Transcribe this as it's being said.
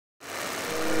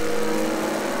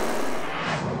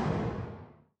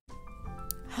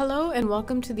Hello and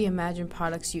welcome to the Imagine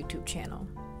Products YouTube channel.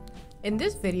 In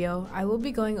this video, I will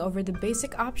be going over the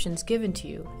basic options given to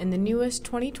you in the newest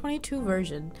 2022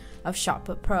 version of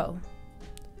ShotPut Pro.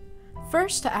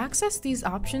 First, to access these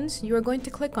options, you are going to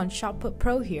click on ShotPut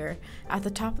Pro here at the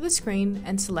top of the screen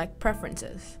and select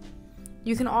Preferences.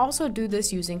 You can also do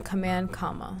this using Command,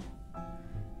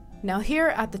 Now here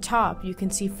at the top, you can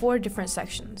see 4 different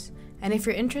sections. And if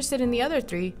you're interested in the other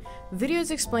 3,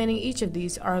 videos explaining each of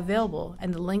these are available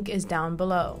and the link is down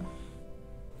below.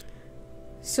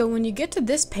 So when you get to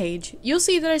this page, you'll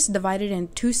see that it's divided in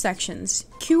 2 sections,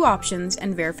 Queue Options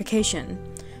and Verification.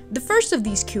 The first of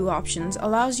these queue options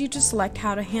allows you to select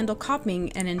how to handle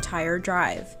copying an entire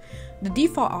drive. The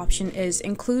default option is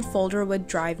Include Folder with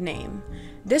Drive Name.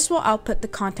 This will output the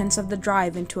contents of the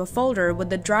drive into a folder with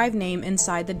the drive name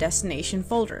inside the destination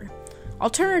folder.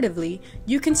 Alternatively,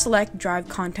 you can select Drive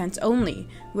Contents Only,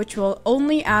 which will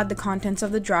only add the contents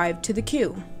of the drive to the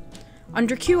queue.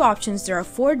 Under Queue Options, there are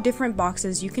 4 different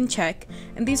boxes you can check,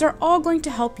 and these are all going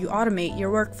to help you automate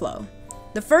your workflow.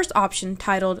 The first option,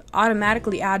 titled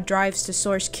Automatically Add Drives to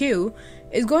Source Queue,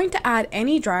 is going to add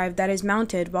any drive that is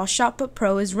mounted while ShotPut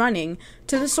Pro is running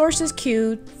to the source's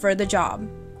queue for the job.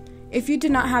 If you do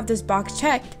not have this box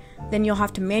checked, then you'll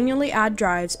have to manually add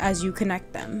drives as you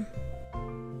connect them.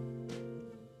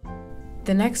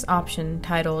 The next option,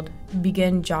 titled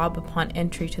Begin Job Upon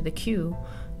Entry to the Queue,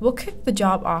 will kick the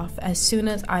job off as soon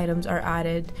as items are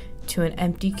added to an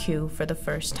empty queue for the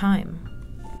first time.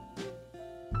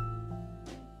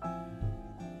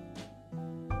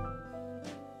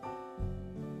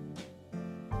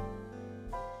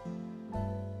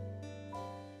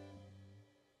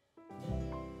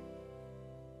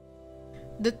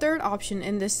 The third option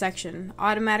in this section,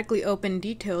 Automatically Open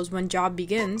Details When Job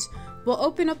Begins, will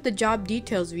open up the Job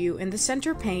Details view in the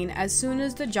center pane as soon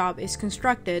as the job is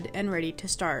constructed and ready to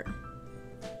start.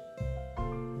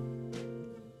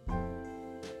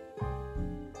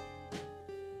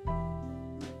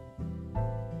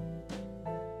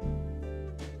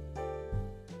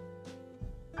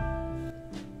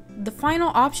 The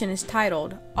final option is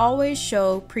titled Always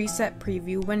Show Preset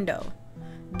Preview Window.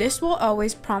 This will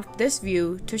always prompt this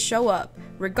view to show up,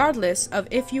 regardless of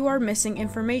if you are missing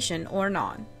information or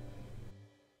not.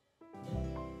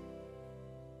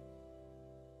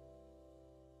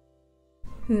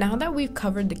 Now that we've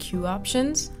covered the queue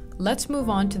options, let's move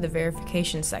on to the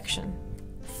verification section.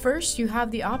 First, you have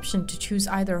the option to choose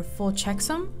either a full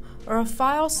checksum or a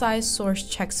file size source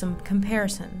checksum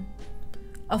comparison.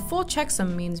 A full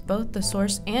checksum means both the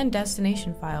source and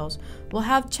destination files will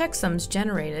have checksums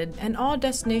generated and all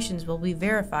destinations will be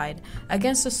verified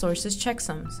against the source's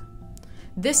checksums.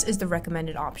 This is the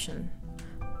recommended option.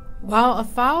 While a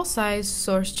file size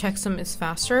source checksum is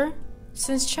faster,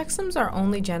 since checksums are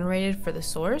only generated for the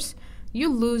source,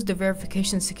 you lose the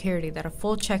verification security that a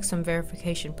full checksum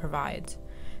verification provides.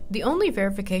 The only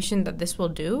verification that this will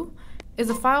do is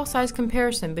a file size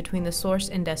comparison between the source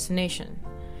and destination.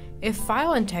 If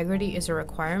file integrity is a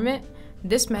requirement,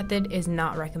 this method is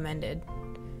not recommended.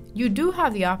 You do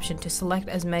have the option to select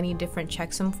as many different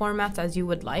checksum formats as you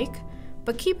would like,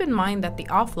 but keep in mind that the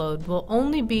offload will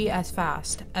only be as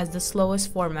fast as the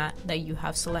slowest format that you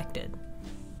have selected.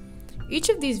 Each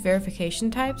of these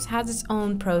verification types has its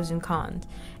own pros and cons,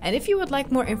 and if you would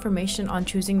like more information on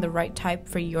choosing the right type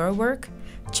for your work,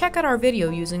 check out our video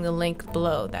using the link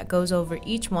below that goes over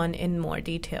each one in more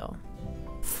detail.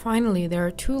 Finally, there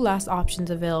are 2 last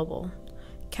options available: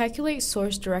 Calculate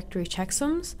Source Directory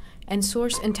Checksums and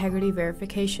Source Integrity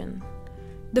Verification.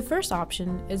 The first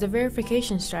option is a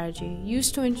verification strategy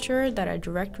used to ensure that a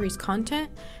directory's content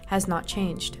has not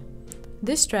changed.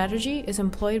 This strategy is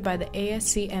employed by the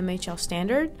ASC/MHL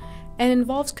standard and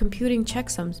involves computing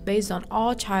checksums based on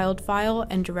all child file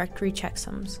and directory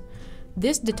checksums.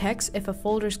 This detects if a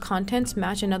folder's contents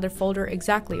match another folder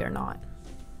exactly or not.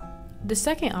 The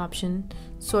second option,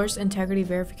 Source Integrity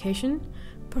Verification,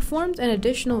 performs an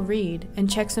additional read and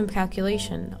checksum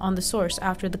calculation on the source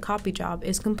after the copy job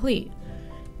is complete.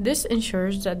 This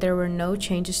ensures that there were no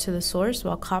changes to the source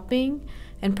while copying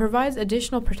and provides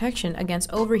additional protection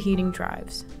against overheating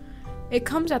drives. It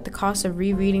comes at the cost of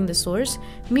rereading the source,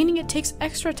 meaning it takes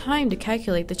extra time to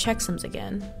calculate the checksums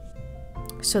again.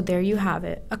 So there you have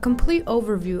it, a complete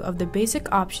overview of the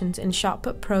basic options in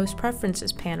ShotPut Pro's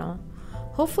Preferences panel.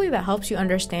 Hopefully that helps you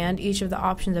understand each of the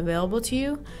options available to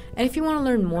you, and if you want to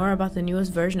learn more about the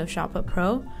newest version of ShotPut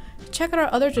Pro, check out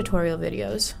our other tutorial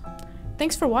videos.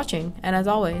 Thanks for watching, and as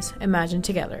always, imagine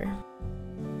together.